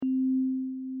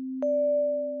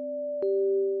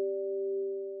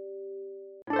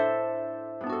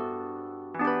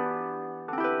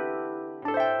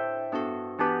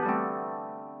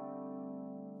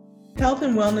Health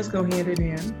and wellness go hand in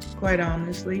hand, quite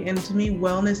honestly. And to me,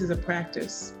 wellness is a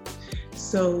practice.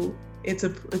 So it's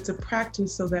a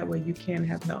practice so that way you can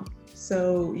have health.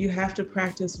 So you have to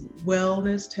practice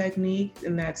wellness technique,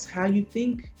 and that's how you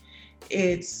think.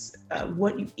 It's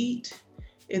what you eat.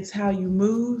 It's how you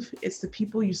move. It's the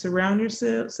people you surround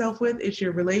yourself with. It's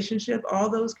your relationship. All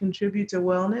those contribute to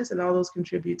wellness, and all those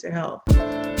contribute to health.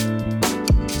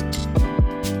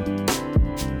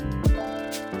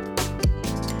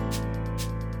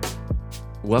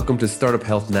 Welcome to Startup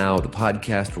Health Now, the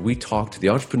podcast where we talk to the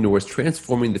entrepreneurs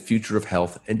transforming the future of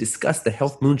health and discuss the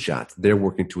health moonshots they're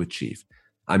working to achieve.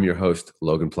 I'm your host,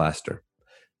 Logan Plaster.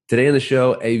 Today on the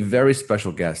show, a very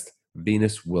special guest,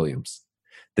 Venus Williams.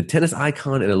 The tennis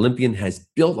icon and Olympian has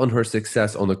built on her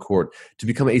success on the court to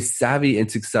become a savvy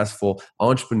and successful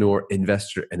entrepreneur,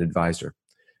 investor, and advisor.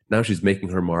 Now she's making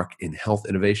her mark in health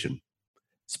innovation.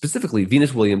 Specifically,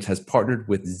 Venus Williams has partnered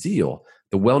with Zeal,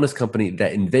 the wellness company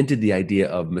that invented the idea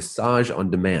of massage on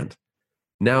demand.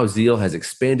 Now Zeal has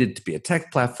expanded to be a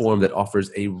tech platform that offers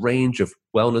a range of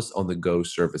wellness on the go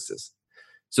services.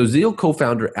 So Zeal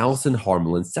co-founder Alison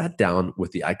Harmelin sat down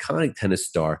with the iconic tennis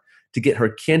star to get her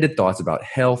candid thoughts about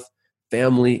health,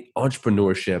 family,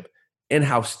 entrepreneurship, and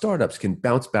how startups can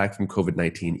bounce back from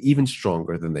COVID-19 even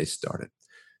stronger than they started.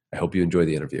 I hope you enjoy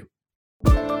the interview.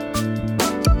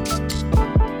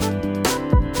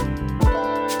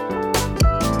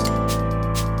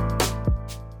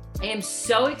 I am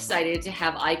so excited to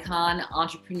have icon,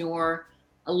 entrepreneur,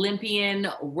 Olympian,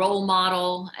 role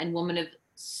model, and woman of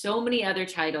so many other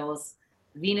titles,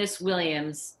 Venus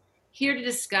Williams, here to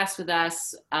discuss with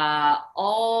us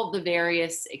all the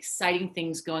various exciting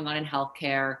things going on in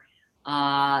healthcare,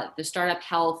 the startup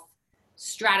health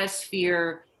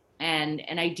stratosphere, and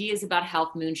ideas about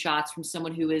health moonshots from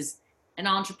someone who is an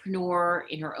entrepreneur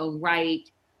in her own right,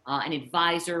 an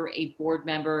advisor, a board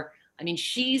member. I mean,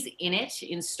 she's in it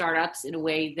in startups in a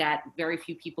way that very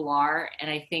few people are,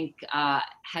 and I think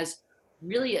has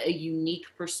really a unique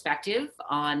perspective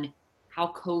on how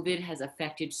COVID has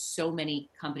affected so many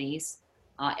companies,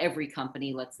 every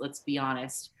company, let's be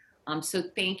honest. So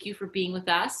thank you for being with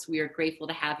us. We are grateful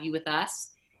to have you with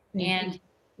us. And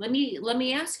let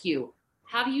me ask you,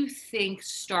 how do you think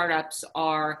startups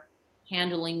are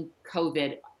handling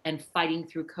COVID and fighting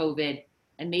through COVID,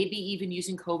 and maybe even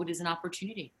using COVID as an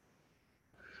opportunity?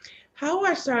 How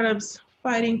are startups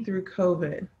fighting through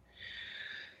COVID?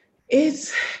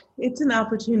 It's an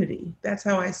opportunity. That's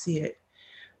how I see it.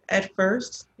 At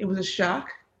first, it was a shock.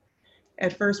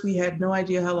 At first, we had no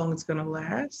idea how long it's going to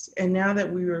last. And now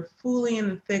that we are fully in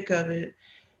the thick of it,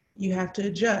 you have to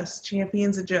adjust.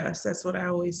 Champions adjust. That's what I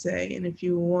always say. And if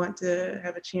you want to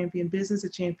have a champion business, a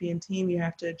champion team, you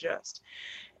have to adjust.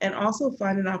 And also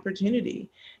find an opportunity.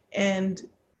 And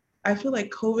I feel like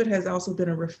COVID has also been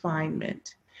a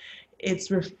refinement.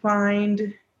 It's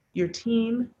refined your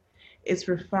team, it's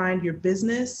refined your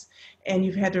business, and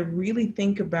you've had to really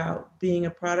think about being a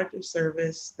product or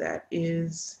service that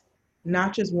is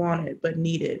not just wanted, but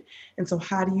needed. And so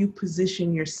how do you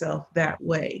position yourself that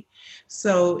way?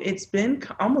 So it's been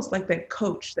almost like that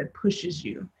coach that pushes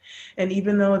you. And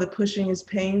even though the pushing is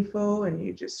painful and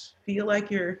you just feel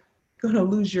like you're going to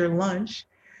lose your lunch,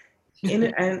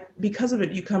 and because of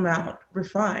it, you come out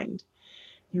refined.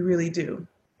 You really do.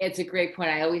 It's a great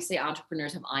point. I always say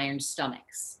entrepreneurs have iron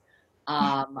stomachs.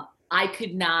 I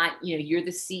could not, you're the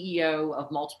CEO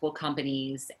of multiple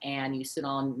companies and you sit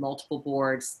on multiple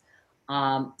boards.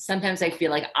 Sometimes I feel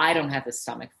like I don't have the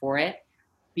stomach for it,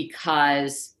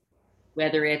 because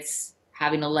whether it's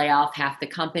having to lay off half the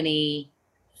company,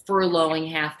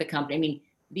 furloughing half the company, I mean,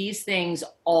 these things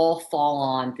all fall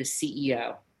on the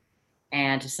CEO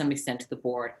and to some extent to the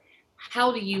board.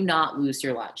 How do you not lose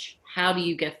your lunch? How do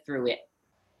you get through it?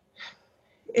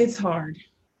 It's hard.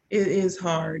 It is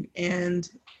hard. And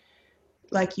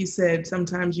like you said,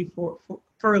 sometimes you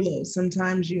furlough,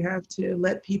 sometimes you have to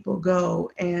let people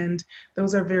go. And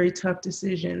those are very tough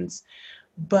decisions.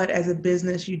 But as a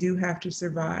business, you do have to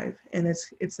survive. And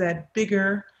it's that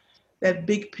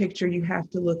big picture you have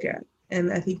to look at.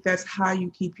 And I think that's how you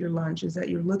keep your lunch, is that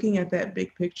you're looking at that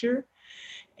big picture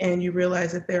and you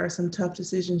realize that there are some tough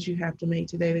decisions you have to make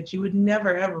today that you would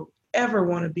never, ever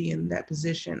want to be in that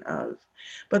position of.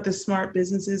 But the smart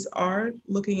businesses are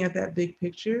looking at that big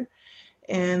picture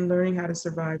and learning how to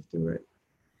survive through it.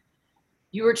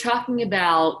 You were talking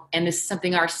about, and this is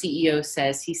something our CEO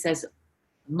says, he says,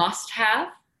 must have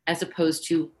as opposed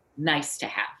to nice to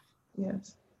have.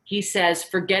 Yes. He says,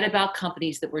 forget about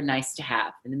companies that were nice to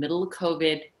have. In the middle of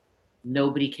COVID,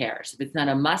 nobody cares. If it's not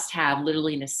a must have,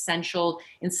 literally an essential,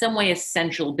 in some way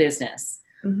essential business,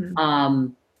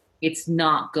 it's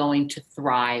not going to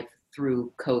thrive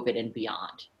through COVID and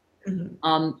beyond.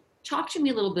 Mhm. Talk to me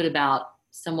a little bit about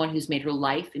someone who's made her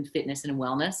life in fitness and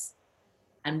wellness,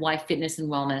 and why fitness and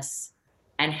wellness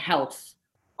and health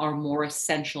are more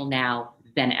essential now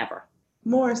than ever.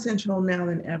 More essential now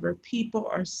than ever. People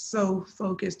are so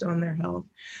focused on their health.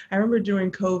 I remember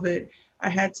during COVID, I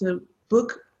had to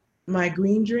book my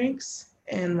green drinks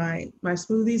and my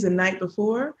smoothies the night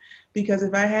before, because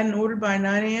if I hadn't ordered by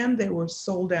 9 a.m., they were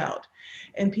sold out.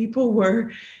 And people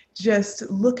were just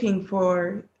looking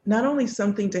for not only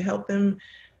something to help them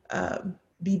uh,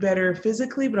 be better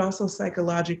physically, but also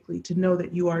psychologically, to know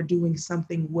that you are doing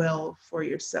something well for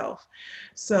yourself.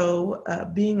 So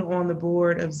being on the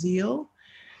board of Zeal,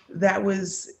 that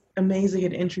was amazing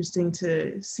and interesting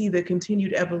to see the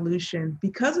continued evolution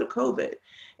because of COVID,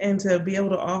 and to be able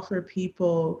to offer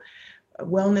people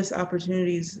wellness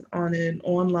opportunities on an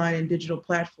online and digital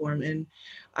platform. And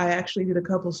I actually did a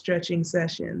couple stretching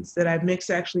sessions that I've mixed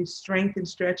actually strength and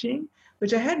stretching,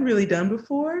 which I hadn't really done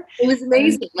before. It was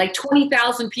amazing. Like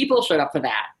 20,000 people showed up for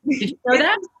that. Did you know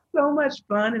that? So much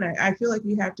fun, and I feel like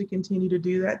we have to continue to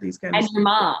do that. These kind And of your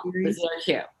mom series. was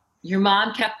there too. Your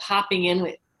mom kept popping in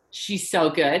with, she's so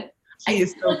good. She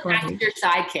is so funny. Your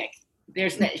sidekick.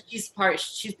 There's that. She's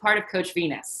part of Coach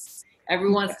Venus.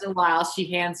 Every once in a while,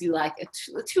 she hands you like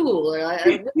a tool or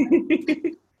like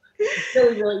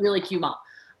really, really cute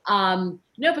mom.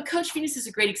 No, but Coach Venus is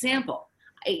a great example.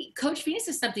 Coach Venus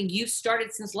is something you've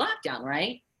started since lockdown,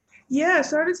 right? Yeah, it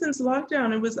started since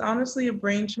lockdown. It was honestly a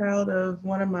brainchild of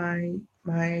one of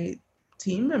my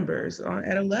team members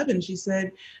at 11. She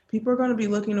said, people are going to be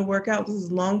looking to work out. This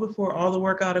is long before all the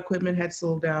workout equipment had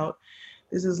sold out.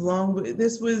 This was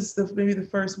maybe the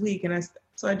first week. And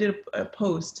so I did a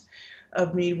post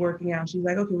of me working out. She's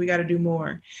like, okay, we got to do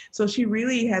more. So she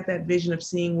really had that vision of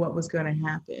seeing what was going to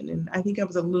happen. And I think I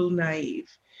was a little naive.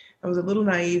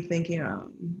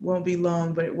 Thinking, won't be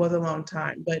long, but it was a long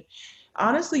time. But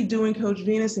honestly, doing Coach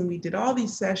Venus, and we did all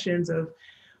these sessions of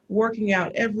working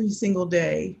out every single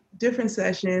day, different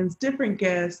sessions, different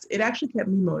guests, it actually kept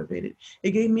me motivated.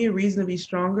 It gave me a reason to be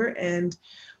stronger. And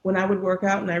when I would work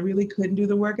out and I really couldn't do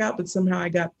the workout, but somehow I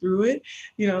got through it,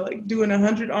 like doing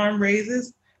 100 arm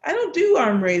raises. I don't do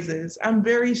arm raises. I'm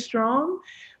very strong,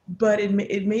 but it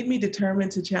made me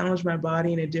determined to challenge my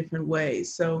body in a different way.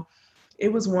 So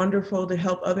it was wonderful to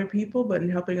help other people, but in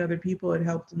helping other people, it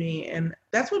helped me. And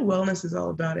that's what wellness is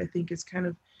all about. I think it's kind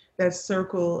of that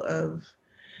circle of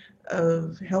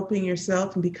helping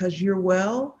yourself, and because you're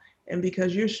well and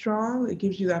because you're strong, it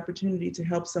gives you the opportunity to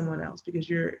help someone else, because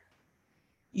you're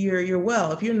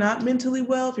well. If you're not mentally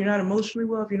well, if you're not emotionally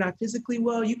well, if you're not physically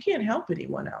well, you can't help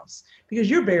anyone else because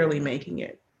you're barely making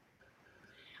it.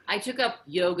 I took up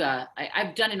yoga.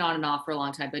 I've done it on and off for a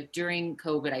long time, but during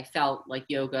COVID, I felt like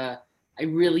I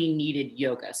really needed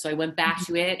yoga. So I went back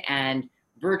to it, and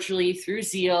virtually through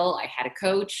Zeal, I had a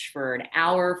coach for an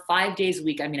hour, 5 days a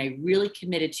week. I mean, I really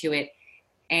committed to it.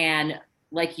 And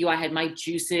like you, I had my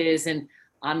juices, and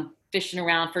I'm fishing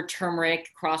around for turmeric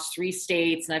across 3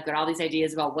 states. And I've got all these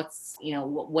ideas about what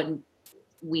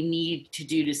we need to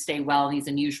do to stay well in these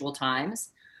unusual times.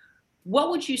 What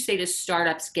would you say to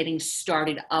startups getting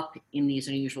started up in these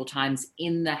unusual times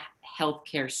in the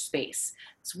healthcare space?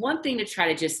 It's one thing to try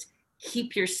to just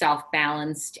keep yourself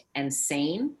balanced and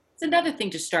sane. It's another thing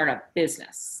to start a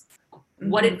business. Mm-hmm.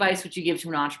 What advice would you give to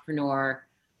an entrepreneur,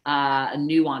 a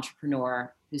new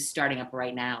entrepreneur who's starting up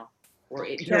right now?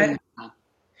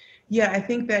 Yeah, I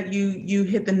think that you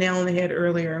hit the nail on the head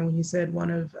earlier when you said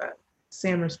one of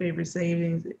Sammer's favorite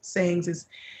sayings is,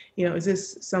 is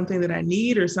this something that I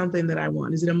need or something that I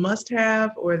want? Is it a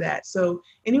must-have or that? So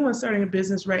anyone starting a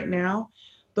business right now,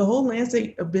 the whole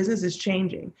landscape of business is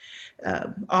changing.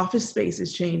 Office space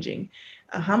is changing.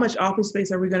 How much office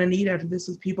space are we going to need after this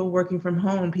with people working from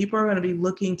home? People are going to be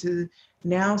looking to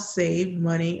now save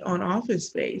money on office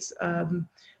space.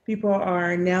 People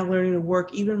are now learning to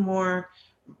work even more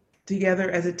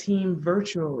together as a team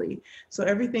virtually. So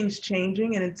everything's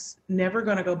changing, and it's never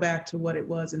going to go back to what it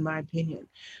was, in my opinion.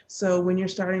 So when you're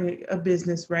starting a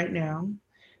business right now,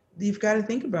 you've got to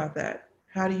think about that.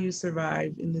 How do you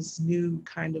survive in this new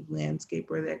kind of landscape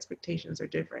where the expectations are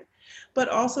different? But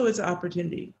also it's an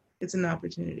opportunity. It's an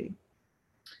opportunity.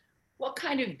 What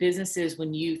kind of businesses,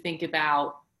 when you think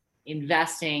about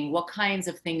investing, what kinds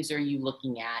of things are you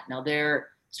looking at? Now,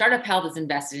 Startup Health is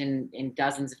invested in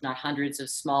dozens, if not hundreds, of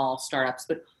small startups,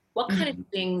 but what kind of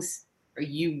things are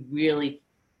you really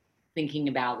thinking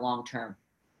about long-term?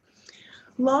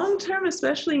 Long-term,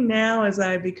 especially now as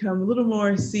I become a little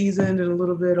more seasoned and a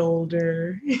little bit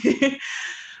older.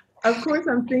 Of course,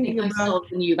 I'm thinking about... I'm still older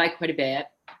than you by quite a bit.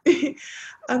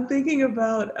 I'm thinking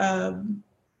about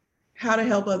how to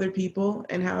help other people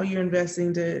and how you're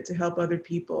investing to help other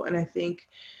people. And I think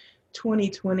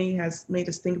 2020 has made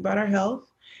us think about our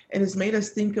health, and it's made us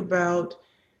think about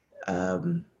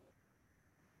um,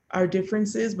 our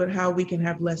differences, but how we can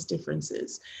have less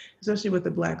differences, especially with the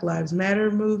Black Lives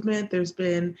Matter movement. There's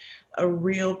been a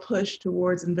real push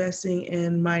towards investing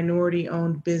in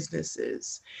minority-owned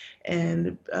businesses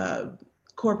and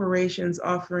corporations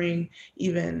offering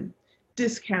even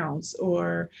discounts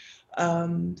or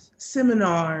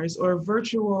seminars or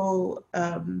virtual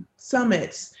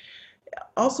summits,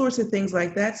 all sorts of things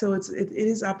like that. So it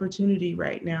is opportunity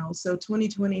right now. So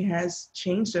 2020 has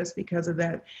changed us because of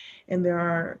that, and there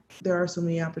are so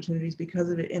many opportunities because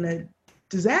of it in a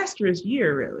disastrous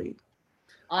year, really.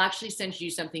 I'll actually send you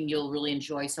something you'll really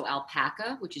enjoy. So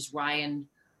Alpaca, which is Ryan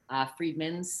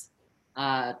Friedman's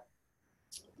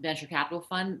venture capital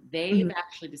fund, they've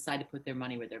actually decided to put their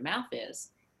money where their mouth is.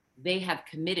 They have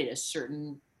committed a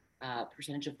certain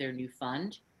percentage of their new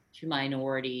fund to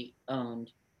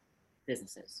minority-owned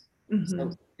businesses.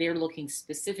 So they're looking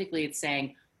specifically at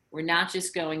saying, we're not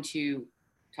just going to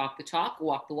talk the talk,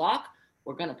 walk the walk,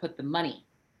 we're going to put the money.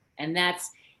 And that's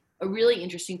a really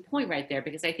interesting point right there,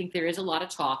 because I think there is a lot of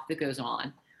talk that goes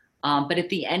on. But at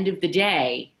the end of the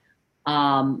day,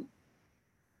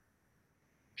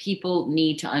 people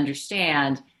need to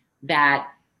understand that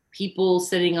people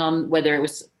sitting on, whether it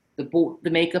was the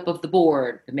makeup of the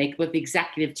board, the makeup of the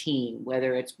executive team,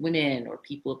 whether it's women or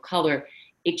people of color,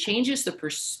 it changes the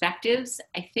perspectives,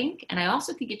 I think. And I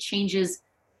also think it changes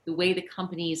the way the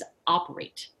companies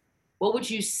operate. What would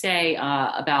you say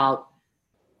about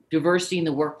diversity in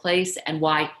the workplace and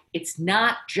why it's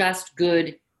not just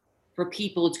good for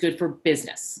people, it's good for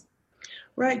business?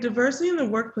 Right. Diversity in the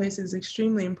workplace is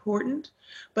extremely important,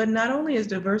 but not only is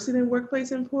diversity in the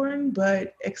workplace important,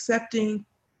 but accepting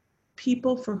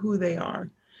people for who they are.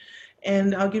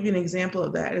 And I'll give you an example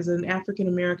of that. As an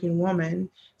African-American woman,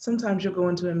 sometimes you'll go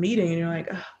into a meeting and you're like,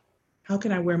 oh, how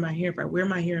can I wear my hair? If I wear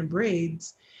my hair in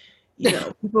braids,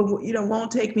 people,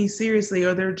 won't take me seriously,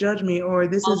 or they'll judge me, or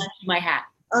this I'll is lend you my hat.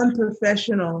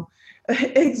 Unprofessional.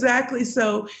 Exactly.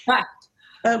 So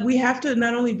we have to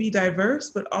not only be diverse,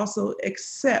 but also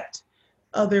accept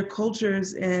other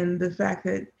cultures and the fact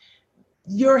that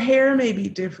your hair may be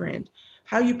different,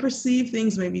 how you perceive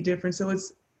things may be different. So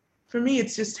for me,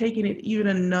 it's just taking it even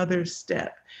another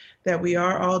step, that we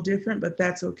are all different, but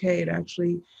that's okay. It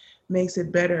actually makes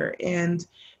it better. And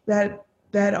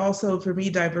that also, for me,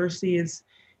 diversity is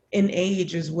in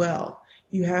age as well.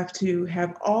 You have to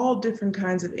have all different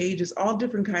kinds of ages, all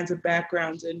different kinds of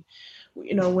backgrounds. And,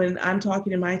 when I'm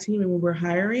talking to my team and when we're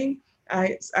hiring,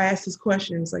 I ask this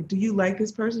question. It's like, do you like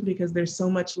this person because they're so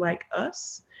much like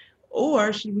us?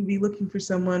 Or should we be looking for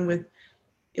someone with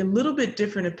a little bit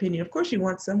different opinion? Of course, you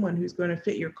want someone who's going to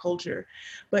fit your culture,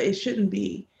 but it shouldn't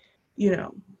be,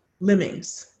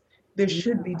 lemmings. There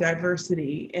should be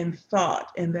diversity in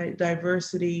thought, and that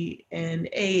diversity in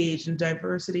age and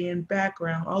diversity in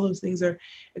background. All those things are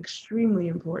extremely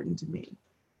important to me.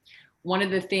 One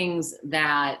of the things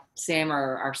that Sam,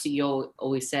 our CEO,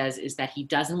 always says is that he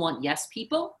doesn't want yes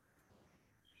people,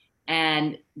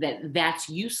 and that's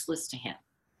useless to him.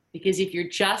 Because if you're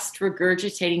just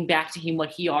regurgitating back to him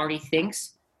what he already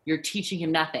thinks, you're teaching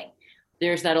him nothing.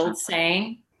 There's that old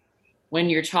saying, when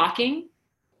you're talking,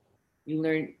 you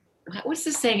learn. What's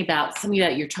the saying about something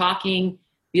that you're talking?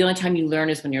 The only time you learn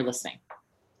is when you're listening.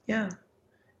 Yeah.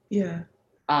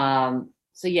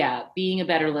 So yeah, being a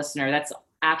better listener. That's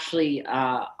actually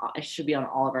it should be on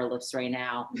all of our lists right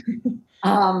now.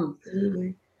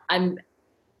 Absolutely. I'm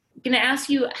going to ask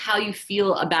you how you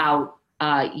feel about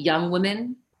young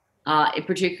women, and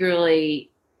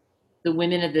particularly the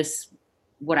women of this,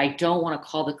 what I don't want to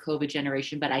call the COVID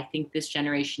generation, but I think this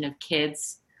generation of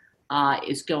kids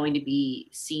is going to be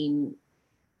seen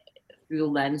through the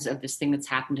lens of this thing that's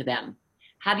happened to them.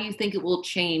 How do you think it will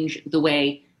change the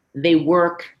way they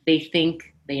work, they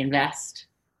think, they invest?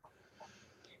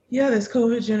 Yeah, this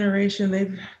COVID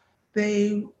generation,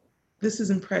 this is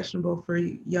impressionable for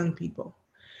young people,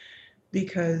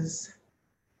 because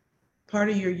part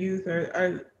of your youth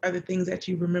are the things that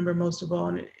you remember most of all,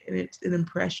 and it's an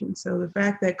impression. So the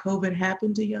fact that COVID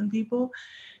happened to young people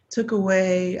took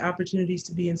away opportunities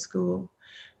to be in school,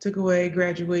 took away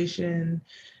graduation,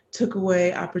 took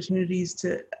away opportunities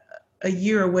to a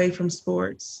year away from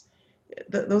sports.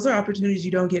 Those are opportunities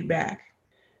you don't get back.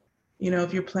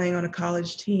 If you're playing on a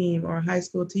college team or a high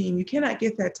school team, you cannot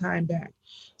get that time back.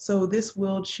 So this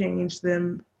will change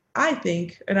them, I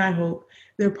think, and I hope,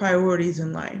 their priorities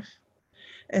in life.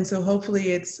 And so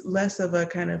hopefully it's less of a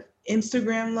kind of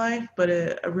Instagram life, but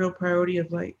a real priority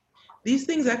of like these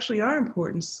things actually are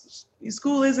important.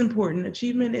 School is important.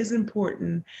 Achievement is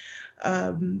important.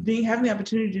 Having the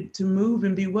opportunity to move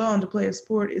and be well and to play a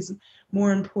sport is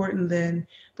more important than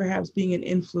perhaps being an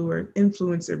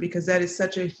influencer, because that is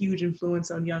such a huge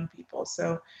influence on young people.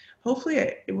 So hopefully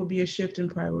it will be a shift in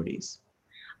priorities.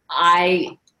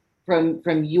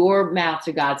 From your mouth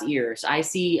to God's ears, I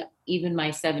see even my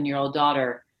 7-year-old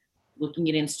daughter looking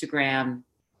at Instagram,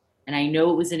 and I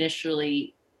know it was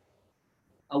initially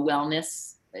a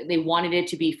wellness. They wanted it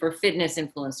to be for fitness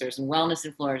influencers and wellness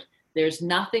influencers. There's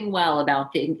nothing well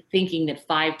about thinking that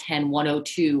 5'10",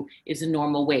 102 is a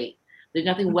normal weight. There's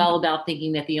nothing well about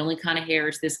thinking that the only kind of hair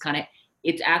is this kind of,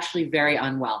 it's actually very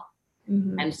unwell.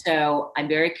 Mm-hmm. And so I'm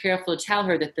very careful to tell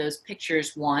her that those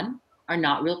pictures, one, are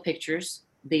not real pictures.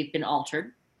 They've been altered.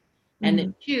 Mm-hmm. And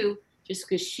then two, just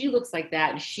because she looks like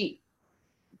that,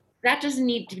 that doesn't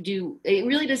need to do, it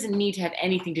really doesn't need to have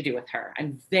anything to do with her.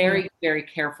 I'm very, very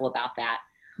careful about that.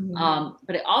 Mm-hmm.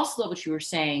 But I also love what you were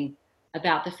saying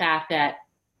about the fact that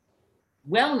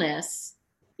wellness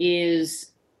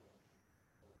is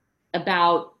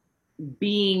about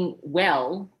being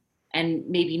well and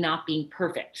maybe not being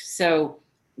perfect. So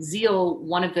Zeal,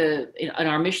 in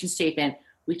our mission statement,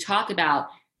 we talk about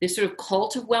this sort of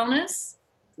cult of wellness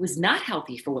was not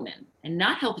healthy for women and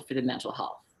not healthy for the mental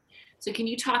health. So can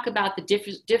you talk about the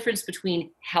difference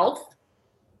between health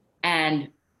and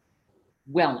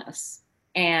wellness,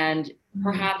 and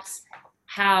perhaps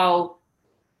how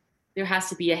there has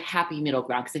to be a happy middle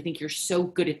ground? Because I think you're so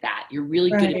good at that. You're really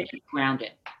good at being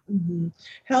grounded. Mm-hmm.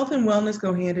 Health and wellness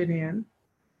go hand in hand,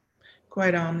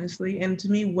 quite honestly. And to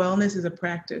me, wellness is a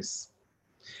practice.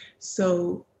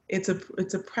 So it's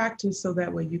a practice so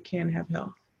that way you can have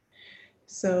health.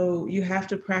 So you have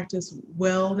to practice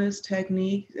wellness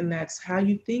techniques, and that's how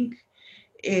you think.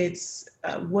 It's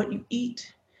what you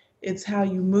eat. It's how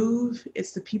you move.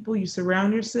 It's the people you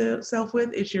surround yourself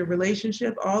with. It's your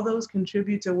relationship. All those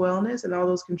contribute to wellness, and all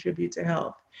those contribute to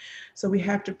health. So we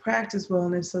have to practice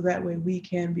wellness so that way we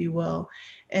can be well.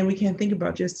 And we can't think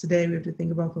about just today. We have to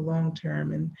think about the long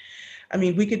term. And I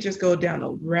mean, we could just go down a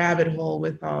rabbit hole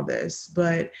with all this.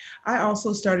 But I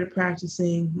also started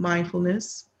practicing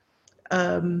mindfulness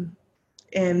and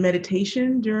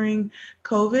meditation during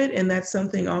COVID. And that's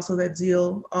something also that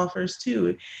Zeal offers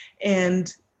too.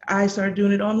 And I started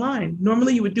doing it online.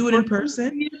 Normally you would do it in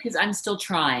person. Because I'm still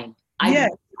trying. I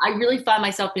really find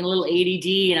myself being a little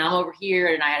ADD, and I'm over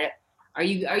here, and are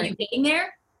you getting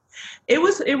there? It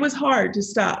was hard to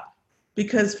stop,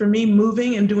 because for me,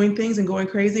 moving and doing things and going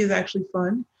crazy is actually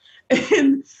fun.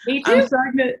 And me too.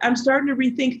 I'm starting to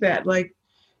rethink that. Like,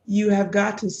 you have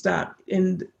got to stop.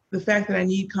 And the fact that I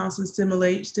need constant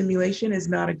stimulation is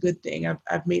not a good thing.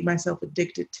 I've made myself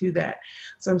addicted to that.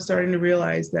 So I'm starting to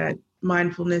realize that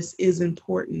mindfulness is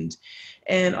important.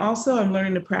 And also I'm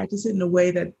learning to practice it in a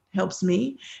way that helps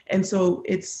me. And so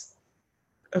it's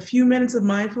a few minutes of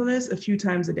mindfulness a few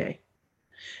times a day.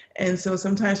 And so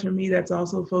sometimes for me, that's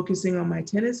also focusing on my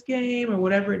tennis game or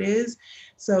whatever it is.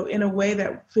 So in a way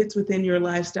that fits within your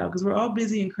lifestyle, because we're all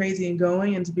busy and crazy and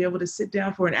going, and to be able to sit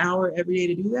down for an hour every day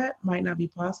to do that might not be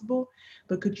possible.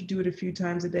 But could you do it a few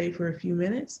times a day for a few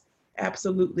minutes?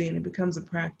 Absolutely. And it becomes a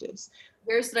practice.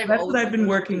 That's what I've been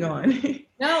working on.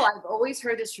 No, I've always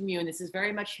heard this from you, and this is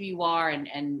very much who you are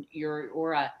and your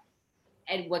aura.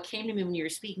 And what came to me when you were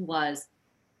speaking was,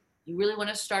 you really want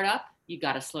to start up, you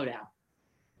got to slow down.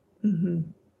 Mm-hmm.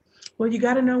 Well, you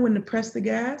got to know when to press the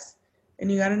gas,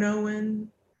 and you got to know when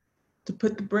to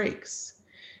put the brakes.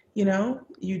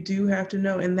 You do have to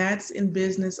know. And that's in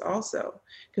business also,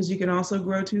 because you can also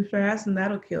grow too fast and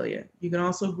that'll kill you. You can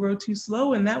also grow too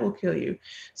slow and that will kill you.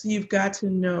 So you've got to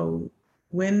know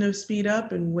when to speed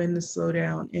up and when to slow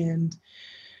down. And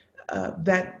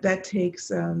that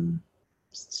takes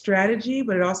strategy,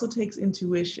 but it also takes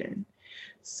intuition.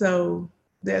 So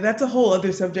that's a whole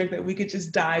other subject that we could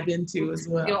just dive into as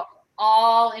well. Go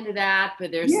all into that,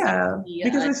 but there's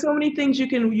because there's so many things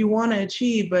you want to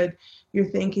achieve, but you're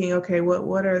thinking, okay,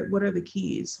 what are the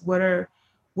keys? What are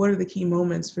the key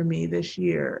moments for me this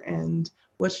year? And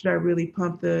what should I really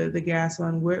pump the gas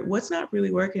on? What's not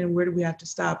really working, and where do we have to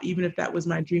stop? Even if that was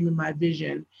my dream and my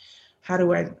vision, how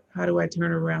do I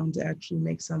turn around to actually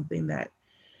make something that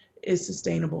is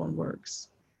sustainable and works?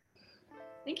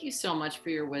 Thank you so much for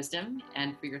your wisdom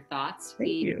and for your thoughts. Thank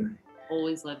you.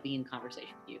 Always love being in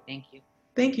conversation with you. Thank you.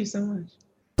 Thank you so much.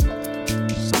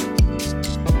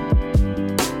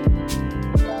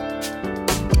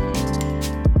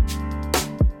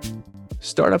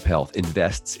 Startup Health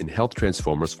invests in health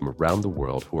transformers from around the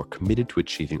world who are committed to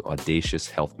achieving audacious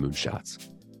health moonshots.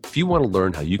 If you want to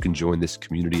learn how you can join this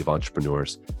community of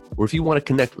entrepreneurs, or if you want to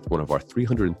connect with one of our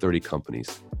 330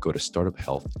 companies, go to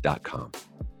startuphealth.com.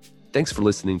 Thanks for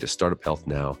listening to Startup Health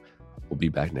Now. We'll be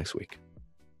back next week.